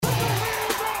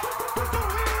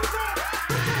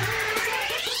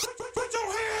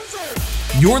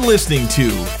You're listening to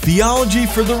Theology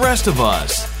for the Rest of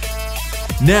Us.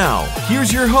 Now,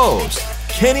 here's your host,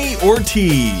 Kenny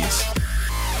Ortiz.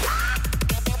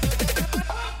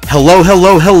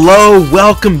 Hello.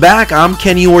 Welcome back. I'm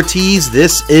Kenny Ortiz.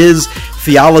 This is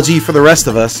Theology for the Rest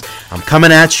of Us. I'm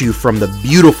coming at you from the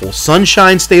beautiful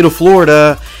Sunshine State of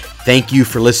Florida. Thank you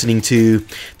for listening to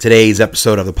today's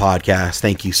episode of the podcast.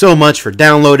 Thank you so much for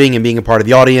downloading and being a part of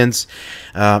the audience.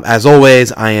 As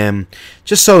always, I am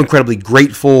just so incredibly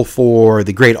grateful for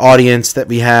the great audience that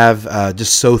we have.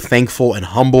 Just so thankful and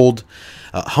humbled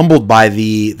by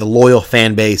the loyal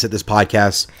fan base that this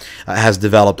podcast has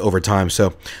developed over time.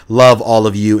 So love all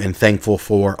of you and thankful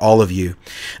for all of you.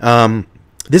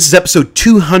 This is episode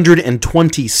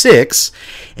 226,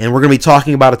 and we're going to be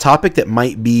talking about a topic that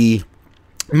might be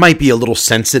a little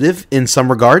sensitive in some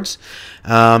regards.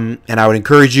 And I would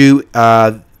encourage you,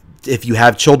 if you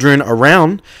have children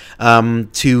around,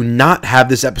 to not have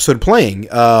this episode playing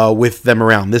with them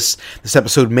around. This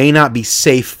episode may not be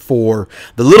safe for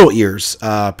the little ears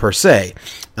per se.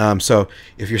 So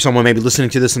if you're someone maybe listening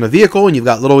to this in a vehicle and you've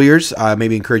got little ears, I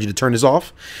maybe encourage you to turn this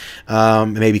off.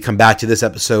 And maybe come back to this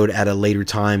episode at a later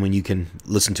time when you can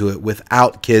listen to it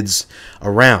without kids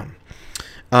around.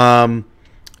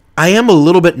 I am a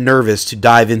little bit nervous to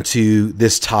dive into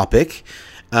this topic.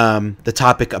 The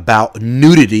topic about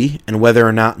nudity and whether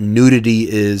or not nudity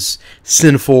is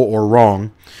sinful or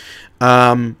wrong.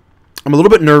 I'm a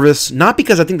little bit nervous, not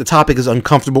because I think the topic is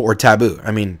uncomfortable or taboo.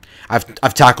 I mean,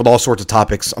 I've tackled all sorts of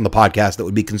topics on the podcast that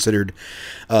would be considered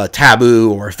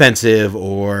taboo or offensive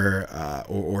or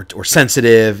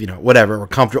sensitive, whatever, or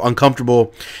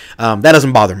uncomfortable. That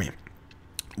doesn't bother me.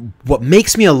 What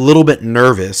makes me a little bit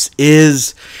nervous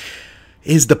is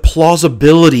the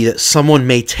plausibility that someone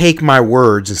may take my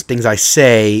words and things I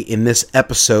say in this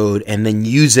episode and then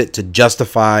use it to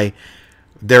justify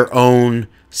their own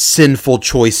sinful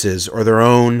choices or their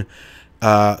own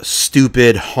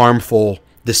stupid, harmful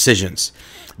decisions.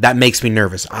 That makes me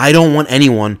nervous. I don't want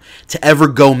anyone to ever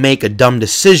go make a dumb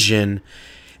decision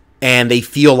and they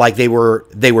feel like they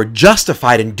were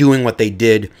justified in doing what they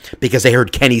did because they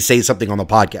heard Kenny say something on the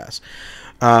podcast.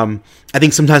 I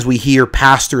think sometimes we hear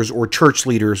pastors or church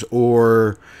leaders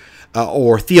or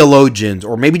theologians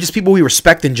or maybe just people we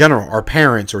respect in general, our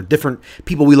parents or different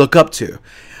people we look up to,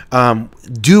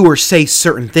 do or say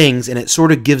certain things, and it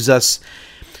sort of gives us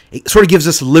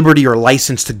liberty or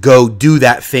license to go do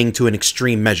that thing to an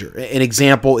extreme measure. An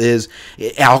example is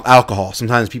alcohol.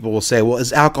 Sometimes people will say, well,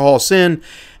 is alcohol a sin?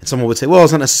 And someone would say, well,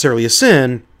 it's not necessarily a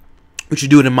sin. We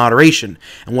should do it in moderation.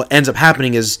 And what ends up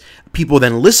happening is people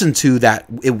then listen to that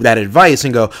advice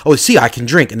and go, oh, see, I can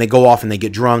drink. And they go off and they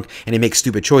get drunk and they make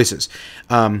stupid choices.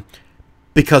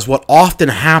 Because what often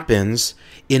happens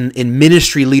in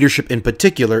ministry leadership in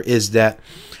particular is that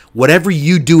whatever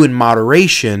you do in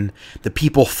moderation, the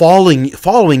people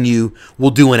following you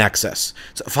will do in excess.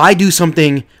 So if I do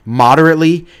something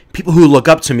moderately, people who look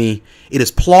up to me, it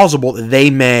is plausible that they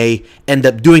may end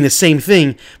up doing the same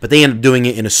thing, but they end up doing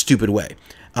it in a stupid way.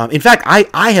 In fact,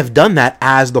 I have done that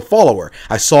as the follower.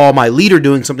 I saw my leader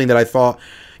doing something that I thought,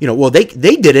 well, they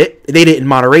did it in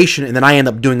moderation, and then I end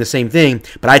up doing the same thing,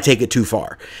 but I take it too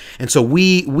far. And so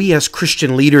we as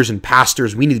Christian leaders and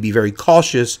pastors, we need to be very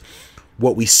cautious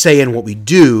what we say and what we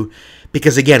do,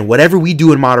 because again, whatever we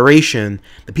do in moderation,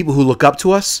 the people who look up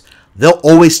to us, they'll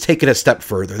always take it a step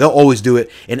further. They'll always do it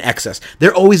in excess.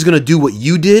 They're always going to do what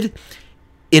you did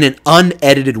in an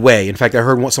unedited way. In fact, I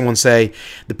heard someone say,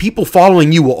 the people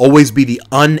following you will always be the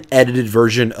unedited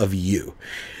version of you.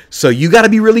 So you got to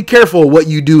be really careful what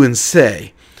you do and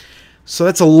say. So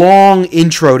that's a long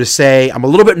intro to say I'm a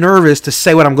little bit nervous to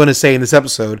say what I'm going to say in this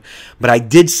episode, but I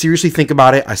did seriously think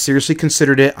about it. I seriously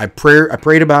considered it. I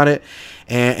prayed about it,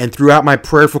 and throughout my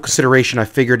prayerful consideration, I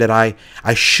figured that I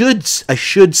should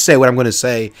say what I'm going to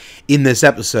say in this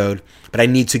episode, but I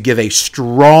need to give a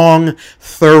strong,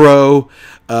 thorough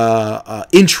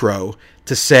intro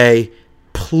to say,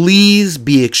 please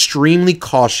be extremely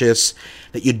cautious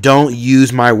that you don't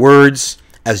use my words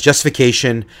as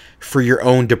justification for your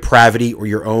own depravity or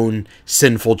your own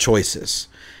sinful choices.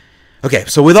 Okay,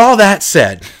 so with all that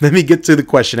said, let me get to the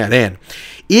question at hand.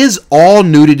 Is all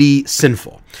nudity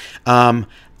sinful?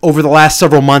 Over the last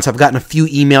several months, I've gotten a few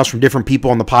emails from different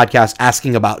people on the podcast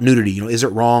asking about nudity. Is it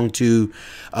wrong to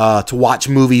watch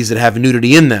movies that have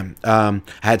nudity in them? I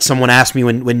had someone ask me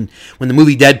when the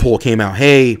movie Deadpool came out,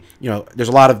 hey, there's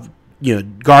a lot of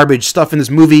garbage stuff in this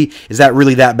movie. Is that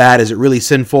really that bad? Is it really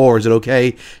sinful, or is it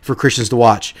okay for Christians to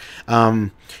watch?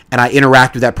 And I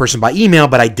interacted with that person by email,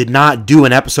 but I did not do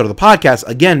an episode of the podcast,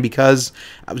 again, because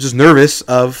I was just nervous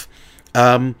of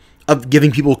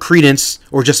giving people credence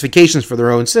or justifications for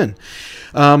their own sin.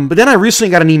 But then I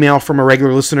recently got an email from a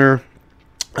regular listener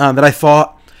that I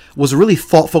thought was a really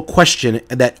thoughtful question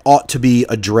that ought to be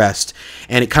addressed.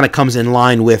 And it kind of comes in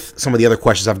line with some of the other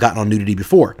questions I've gotten on nudity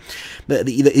before.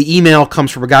 The email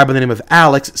comes from a guy by the name of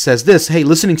Alex. It says this: "Hey,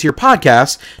 listening to your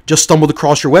podcast, just stumbled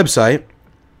across your website.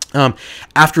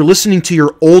 After listening to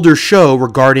your older show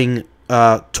regarding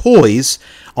toys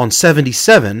on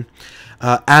 77,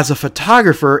 as a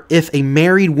photographer, if a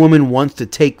married woman wants to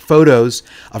take photos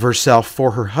of herself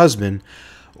for her husband,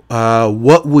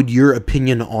 what would your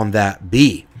opinion on that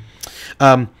be?"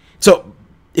 So,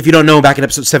 if you don't know, back in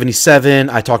episode 77,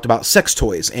 I talked about sex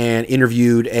toys and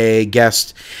interviewed a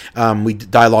guest. We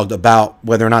dialogued about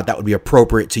whether or not that would be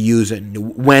appropriate to use and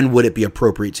when would it be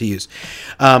appropriate to use.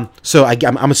 So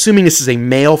I'm assuming this is a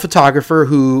male photographer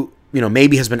who,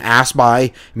 maybe has been asked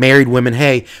by married women,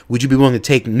 "Hey, would you be willing to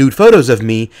take nude photos of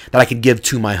me that I could give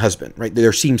to my husband?" Right?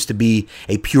 There seems to be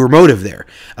a pure motive there.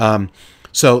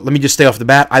 So let me just stay off the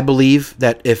bat. I believe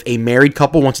that if a married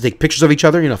couple wants to take pictures of each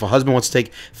other, if a husband wants to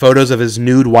take photos of his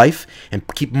nude wife and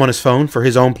keep them on his phone for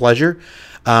his own pleasure,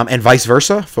 and vice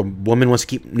versa, if a woman wants to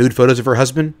keep nude photos of her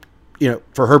husband,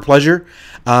 for her pleasure,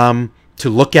 to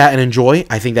look at and enjoy,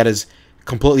 I think that is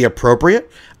completely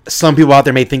appropriate. Some people out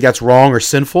there may think that's wrong or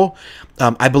sinful.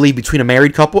 I believe between a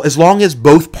married couple, as long as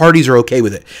both parties are okay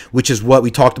with it, which is what we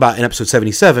talked about in episode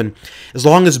 77, as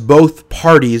long as both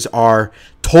parties are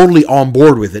totally on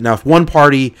board with it. Now, if one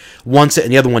party wants it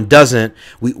and the other one doesn't,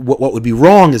 what would be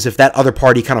wrong is if that other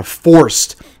party kind of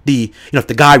forced if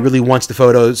the guy really wants the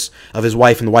photos of his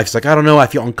wife and the wife's like, "I don't know, I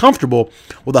feel uncomfortable."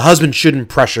 Well, the husband shouldn't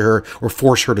pressure her or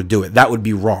force her to do it. That would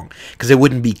be wrong because it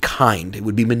wouldn't be kind. It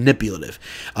would be manipulative.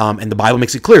 And the Bible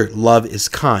makes it clear, love is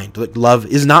kind. Love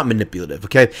is not manipulative,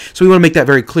 okay? So we want to make that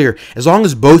very clear. As long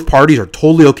as both parties are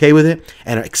totally okay with it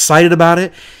and are excited about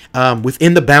it,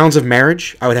 within the bounds of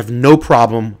marriage, I would have no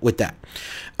problem with that.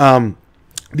 The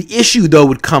issue, though,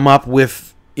 would come up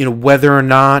with whether or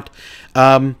not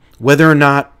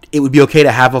it would be okay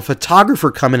to have a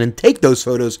photographer come in and take those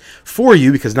photos for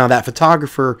you, because now that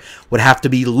photographer would have to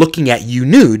be looking at you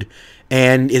nude.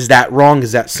 And is that wrong?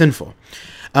 Is that sinful?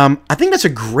 I think that's a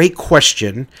great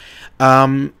question,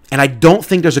 and I don't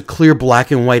think there's a clear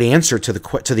black and white answer to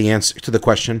the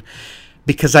question,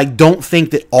 because I don't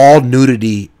think that all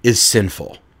nudity is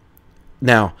sinful.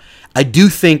 Now, I do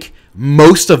think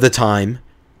most of the time,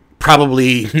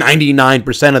 probably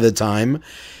 99% of the time,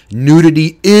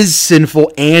 nudity is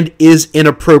sinful and is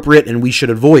inappropriate, and we should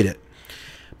avoid it.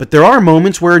 But there are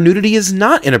moments where nudity is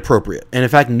not inappropriate, and in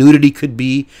fact, nudity could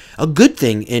be a good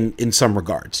thing in some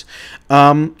regards.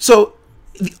 So,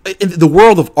 in the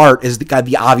world of art is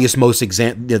the obvious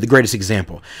the greatest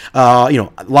example.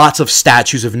 Lots of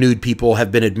statues of nude people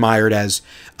have been admired as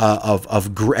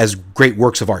great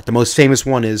works of art. The most famous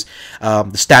one is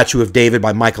the statue of David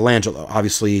by Michelangelo.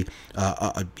 Obviously,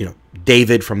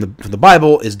 David from the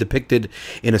Bible is depicted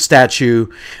in a statue,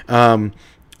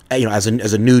 as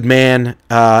a nude man,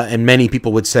 and many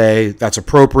people would say that's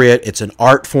appropriate. It's an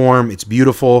art form. It's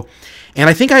beautiful, and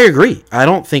I think I agree. I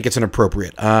don't think it's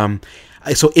inappropriate.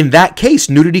 So in that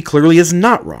case, nudity clearly is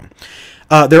not wrong.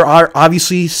 There are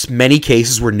obviously many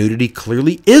cases where nudity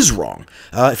clearly is wrong.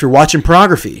 If you're watching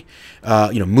pornography,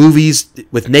 movies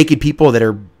with naked people that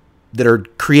are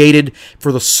created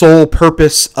for the sole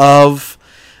purpose of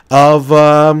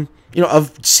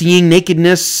seeing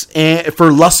nakedness and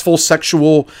for lustful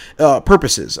sexual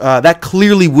purposes, that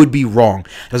clearly would be wrong.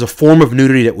 There's a form of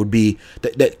nudity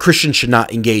that Christians should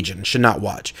not engage in, should not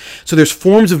watch. So there's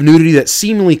forms of nudity that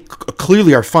seemingly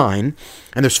clearly are fine,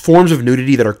 and there's forms of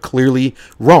nudity that are clearly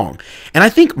wrong. And I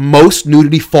think most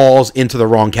nudity falls into the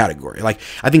wrong category. Like,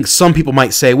 I think some people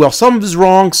might say, well, some is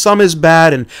wrong, some is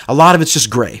bad, and a lot of it's just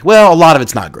gray. Well, a lot of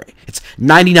it's not gray. It's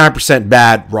 99%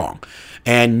 bad, wrong.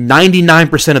 And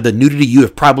 99% of the nudity you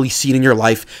have probably seen in your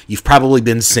life, you've probably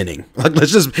been sinning. Like,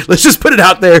 let's just put it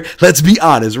out there. Let's be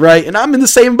honest, right? And I'm in the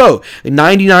same boat.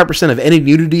 99% of any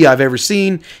nudity I've ever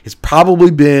seen has probably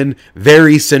been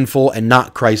very sinful and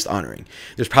not Christ honoring.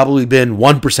 There's probably been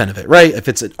 1% of it, right? If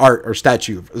it's an art or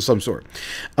statue of some sort.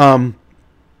 So I'm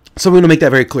going to make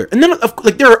that very clear. And then,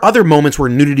 there are other moments where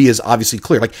nudity is obviously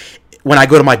clear. Like when I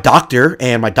go to my doctor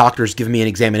and my doctor's giving me an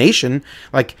examination,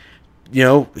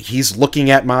 he's looking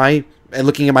at my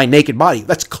naked body.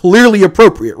 That's clearly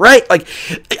appropriate, right?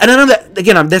 And I know that,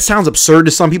 again, that sounds absurd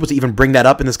to some people to even bring that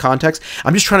up in this context.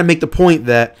 I'm just trying to make the point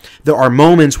that there are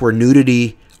moments where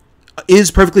nudity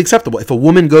is perfectly acceptable. If a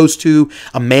woman goes to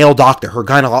a male doctor,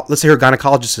 let's say her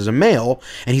gynecologist is a male,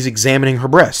 and he's examining her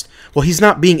breast. Well, he's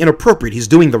not being inappropriate. He's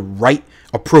doing the right,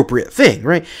 appropriate thing,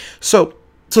 right? So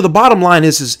So the bottom line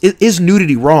is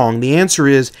nudity wrong? The answer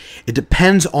is it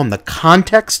depends on the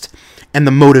context and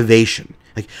the motivation.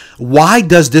 Like, why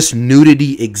does this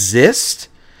nudity exist?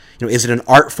 Is it an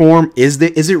art form? Is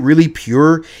it really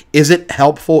pure? Is it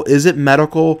helpful? Is it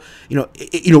medical?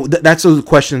 That's those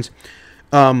questions.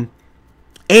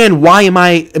 And why am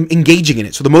I engaging in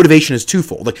it? So the motivation is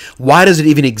twofold. Like, why does it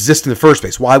even exist in the first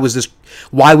place? Why was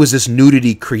this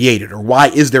nudity created? Or why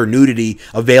is there nudity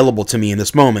available to me in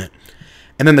this moment?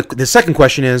 And then the second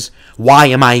question is, why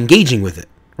am I engaging with it?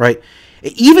 Right?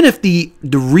 Even if the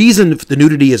reason for the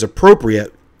nudity is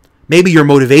appropriate, maybe your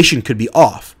motivation could be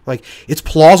off. Like, it's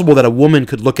plausible that a woman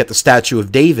could look at the statue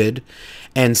of David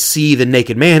and see the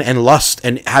naked man and lust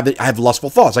and have lustful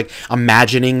thoughts, like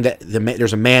imagining that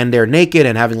there's a man there naked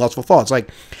and having lustful thoughts.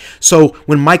 Like, so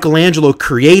when Michelangelo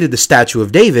created the statue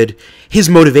of David, his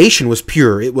motivation was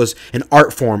pure. It was an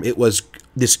art form. It was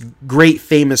this great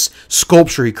famous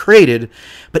sculpture he created.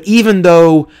 But even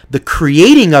though the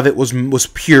creating of it was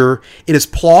pure, it is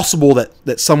plausible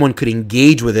that someone could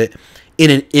engage with it in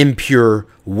an impure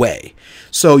way.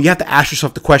 So you have to ask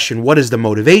yourself the question, what is the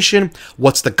motivation?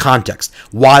 What's the context?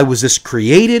 Why was this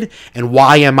created? And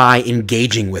why am I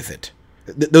engaging with it?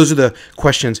 Those are the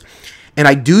questions. And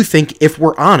I do think, if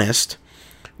we're honest,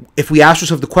 if we ask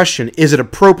ourselves the question, is it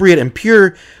appropriate and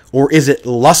pure, or is it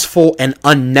lustful and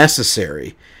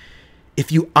unnecessary?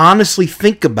 If you honestly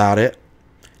think about it,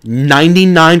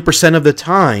 99% of the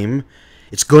time,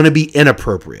 it's going to be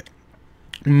inappropriate.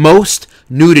 Most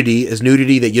nudity is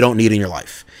nudity that you don't need in your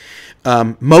life.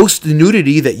 Most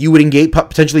nudity that you would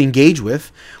potentially engage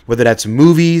with, whether that's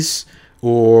movies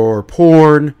or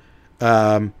porn,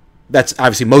 that's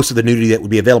obviously most of the nudity that would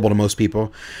be available to most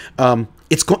people.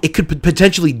 It could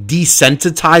potentially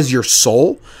desensitize your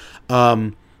soul.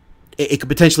 It could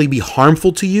potentially be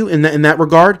harmful to you in that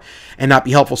regard and not be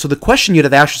helpful. So the question you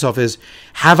have to ask yourself is,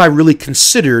 have I really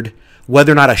considered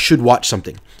whether or not I should watch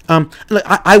something?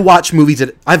 I've watched movies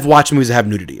that have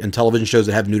nudity and television shows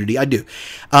that have nudity. I do.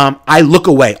 I look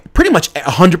away pretty much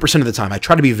 100% of the time. I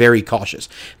try to be very cautious.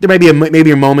 There may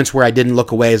be moments where I didn't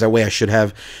look away as I should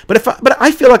have, but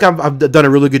I feel like I've done a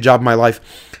really good job in my life.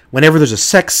 Whenever there's a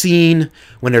sex scene,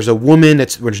 when there's a woman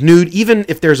that's nude, even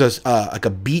if there's like a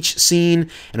beach scene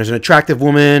and there's an attractive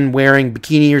woman wearing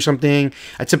bikini or something,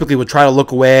 I typically would try to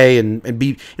look away and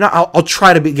be, I'll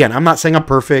try to be, again, I'm not saying I'm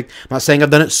perfect. I'm not saying I've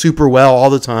done it super well all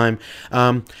the time.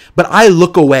 But I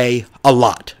look away a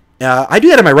lot. I do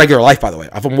that in my regular life, by the way.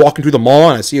 If I'm walking through the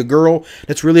mall and I see a girl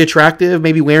that's really attractive,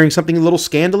 maybe wearing something a little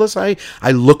scandalous, I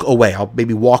look away. I'll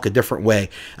maybe walk a different way.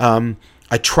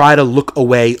 I try to look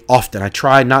away often. I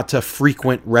try not to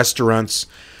frequent restaurants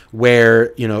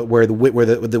where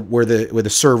the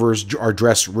servers are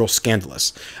dressed real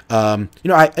scandalous.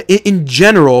 In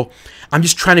general, I'm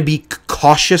just trying to be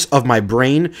cautious of my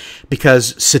brain,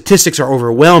 because statistics are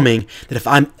overwhelming that if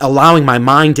I'm allowing my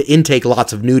mind to intake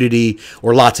lots of nudity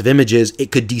or lots of images,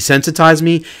 it could desensitize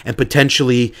me and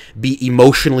potentially be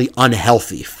emotionally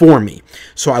unhealthy for me.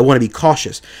 So I want to be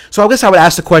cautious. So I guess I would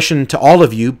ask the question to all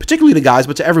of you, particularly the guys,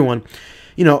 but to everyone,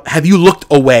 have you looked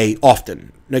away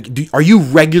often? Like, are you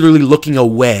regularly looking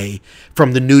away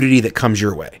from the nudity that comes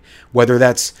your way? Whether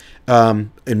that's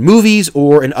in movies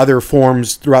or in other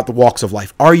forms throughout the walks of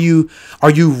life. Are you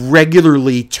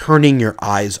regularly turning your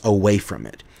eyes away from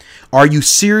it? Are you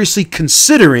seriously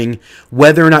considering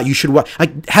whether or not you should watch?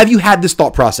 Like, have you had this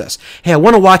thought process? Hey, I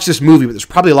want to watch this movie, but there's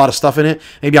probably a lot of stuff in it.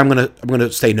 Maybe I'm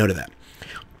gonna say no to that.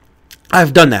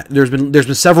 I've done that. There's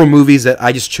been several movies that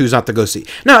I just choose not to go see.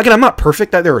 Now, again, I'm not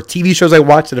perfect. There are TV shows I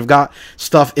watch that have got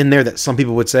stuff in there that some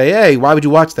people would say, hey, why would you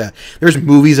watch that? There's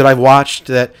movies that I've watched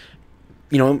that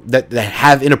that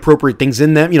have inappropriate things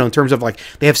in them, in terms of, like,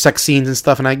 they have sex scenes and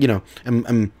stuff, and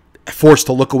I'm forced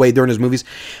to look away during those movies.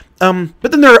 But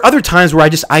then there are other times where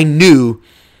I knew,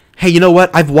 hey, you know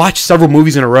what? I've watched several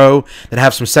movies in a row that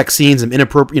have some sex scenes and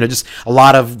inappropriate, just a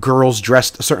lot of girls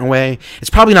dressed a certain way. It's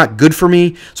probably not good for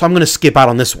me, so I'm going to skip out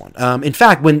on this one. In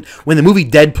fact, when the movie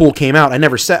Deadpool came out, I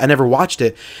never watched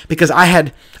it, because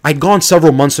I'd gone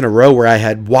several months in a row where I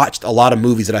had watched a lot of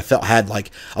movies that I felt had,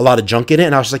 like, a lot of junk in it,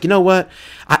 and I was just like, you know what?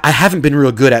 I haven't been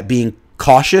real good at being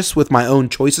cautious with my own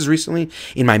choices recently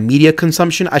in my media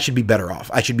consumption. I should be better off.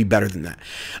 I should be better than that.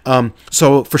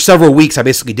 So for several weeks, I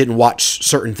basically didn't watch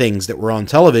certain things that were on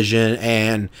television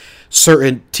and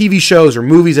certain TV shows or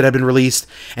movies that had been released,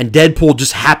 and Deadpool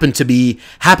just happened to be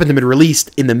released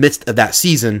in the midst of that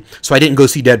season, so I didn't go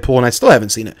see Deadpool, and I still haven't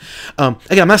seen it.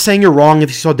 Again, I'm not saying you're wrong if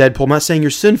you saw Deadpool. I'm not saying you're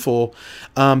sinful,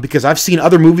 because I've seen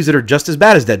other movies that are just as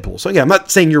bad as Deadpool. So again, I'm not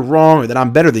saying you're wrong or that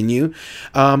I'm better than you.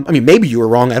 Maybe you were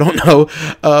wrong. I don't know.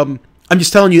 I'm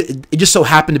just telling you, it just so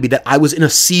happened to be that I was in a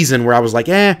season where I was like,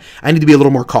 I need to be a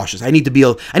little more cautious. I need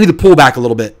to pull back a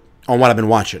little bit on what I've been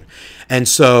watching. And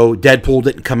so Deadpool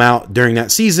didn't come out during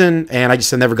that season, and I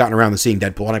just have never gotten around to seeing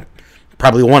Deadpool, and I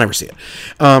probably won't ever see it.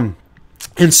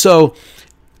 And so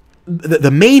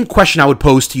the main question I would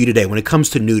pose to you today when it comes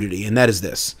to nudity, and that is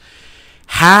this.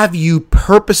 Have you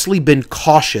purposely been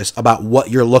cautious about what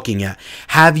you're looking at?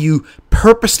 Have you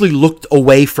purposely looked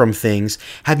away from things?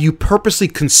 Have you purposely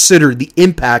considered the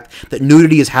impact that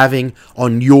nudity is having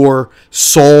on your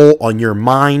soul, on your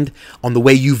mind, on the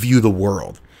way you view the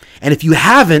world? And if you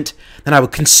haven't, then I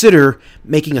would consider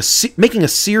taking a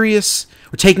serious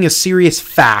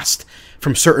fast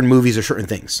from certain movies or certain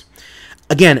things.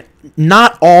 Again,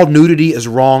 not all nudity is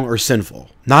wrong or sinful.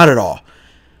 Not at all.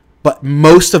 But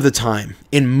most of the time,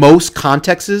 in most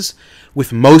contexts,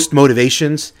 with most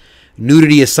motivations,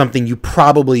 nudity is something you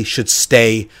probably should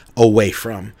stay away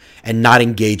from and not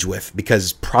engage with because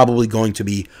it's probably going to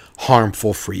be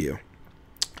harmful for you.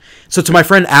 So to my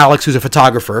friend Alex, who's a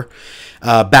photographer,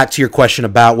 back to your question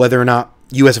about whether or not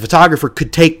you as a photographer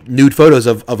could take nude photos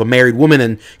of a married woman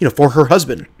and, for her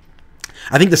husband.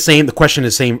 I think the question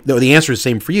is same. The answer is the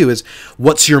same for you. Is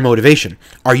what's your motivation?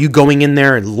 Are you going in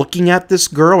there and looking at this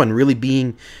girl and really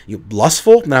being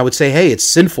lustful? Then I would say, hey, it's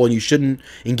sinful and you shouldn't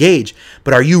engage.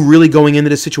 But are you really going into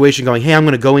this situation going, hey, I'm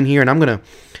going to go in here and I'm going to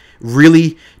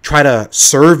really try to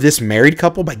serve this married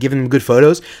couple by giving them good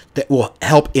photos that will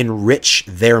help enrich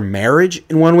their marriage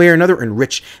in one way or another,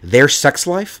 enrich their sex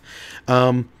life?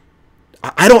 I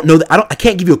don't know. I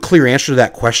can't give you a clear answer to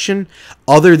that question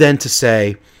other than to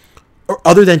say, or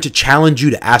other than to challenge you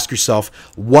to ask yourself,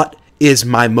 what is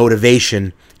my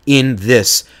motivation in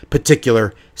this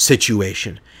particular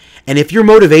situation? And if your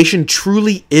motivation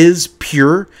truly is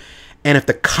pure, and if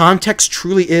the context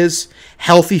truly is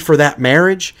healthy for that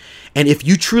marriage, and if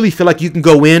you truly feel like you can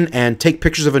go in and take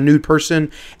pictures of a nude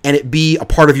person and it be a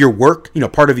part of your work,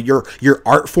 part of your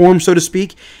art form, so to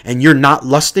speak, and you're not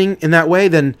lusting in that way,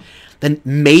 then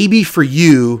maybe for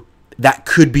you that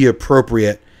could be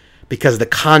appropriate, because the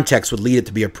context would lead it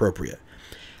to be appropriate.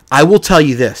 I will tell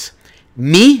you this.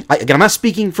 I'm not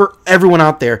speaking for everyone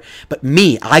out there, but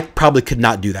I probably could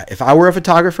not do that. If I were a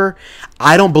photographer,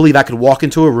 I don't believe I could walk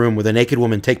into a room with a naked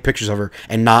woman, take pictures of her,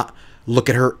 and not look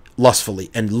at her lustfully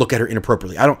and look at her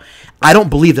inappropriately. I don't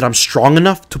believe that I'm strong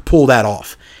enough to pull that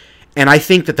off. And I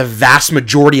think that the vast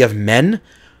majority of men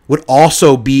would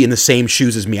also be in the same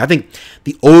shoes as me. I think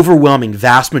the overwhelming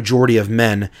vast majority of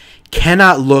men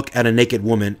cannot look at a naked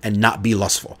woman and not be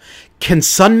lustful.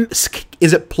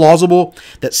 Is it plausible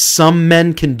that some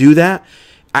men can do that?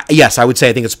 Yes, I would say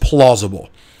I think it's plausible.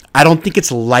 I don't think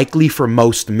it's likely for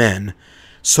most men.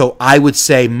 So I would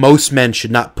say most men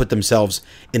should not put themselves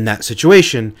in that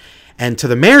situation. And to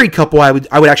the married couple, I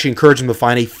would actually encourage them to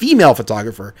find a female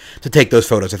photographer to take those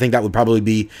photos. I think that would probably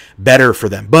be better for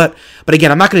them. But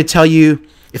again, I'm not going to tell you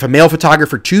if a male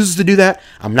photographer chooses to do that.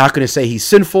 I'm not going to say he's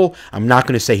sinful. I'm not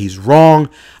going to say he's wrong.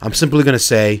 I'm simply going to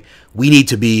say we need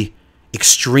to be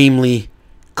extremely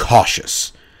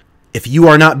cautious. If you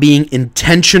are not being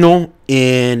intentional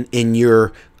in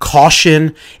your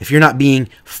caution, if you're not being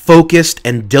focused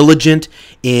and diligent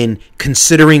in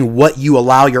considering what you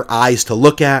allow your eyes to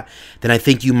look at, then I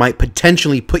think you might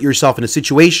potentially put yourself in a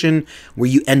situation where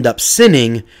you end up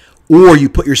sinning, or you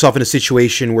put yourself in a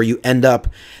situation where you end up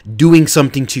doing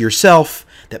something to yourself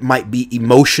that might be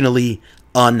emotionally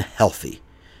unhealthy.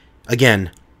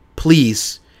 Again,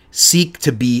 please seek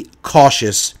to be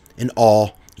cautious in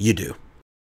all you do.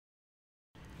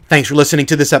 Thanks for listening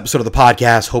to this episode of the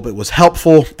podcast. Hope it was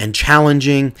helpful and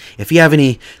challenging. If you have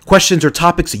any questions or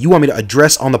topics that you want me to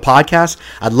address on the podcast,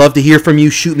 I'd love to hear from you.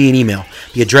 Shoot me an email.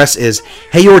 The address is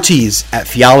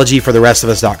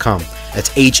heyortiz@theologyfortherestofus.com. That's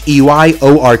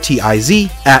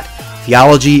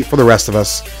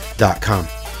HEYORTIZ@theologyfortherestofus.com.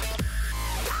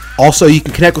 Also, you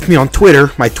can connect with me on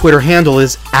Twitter. My Twitter handle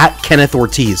is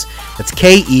 @KennethOrtiz. That's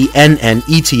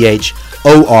KENNETHORTIZ.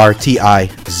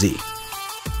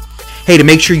 Hey, to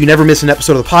make sure you never miss an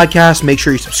episode of the podcast, make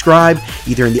sure you subscribe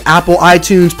either in the Apple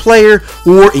iTunes player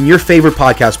or in your favorite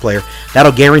podcast player.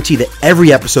 That'll guarantee that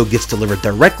every episode gets delivered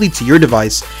directly to your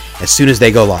device as soon as they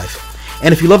go live.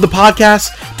 And if you love the podcast,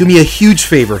 do me a huge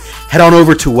favor. Head on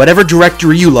over to whatever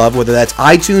directory you love, whether that's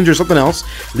iTunes or something else.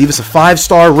 Leave us a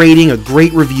 5-star rating, a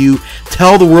great review.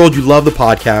 Tell the world you love the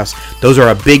podcast. Those are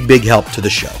a big, big help to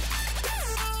the show.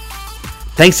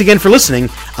 Thanks again for listening.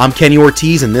 I'm Kenny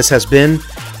Ortiz, and this has been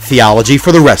Theology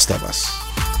for the Rest of Us.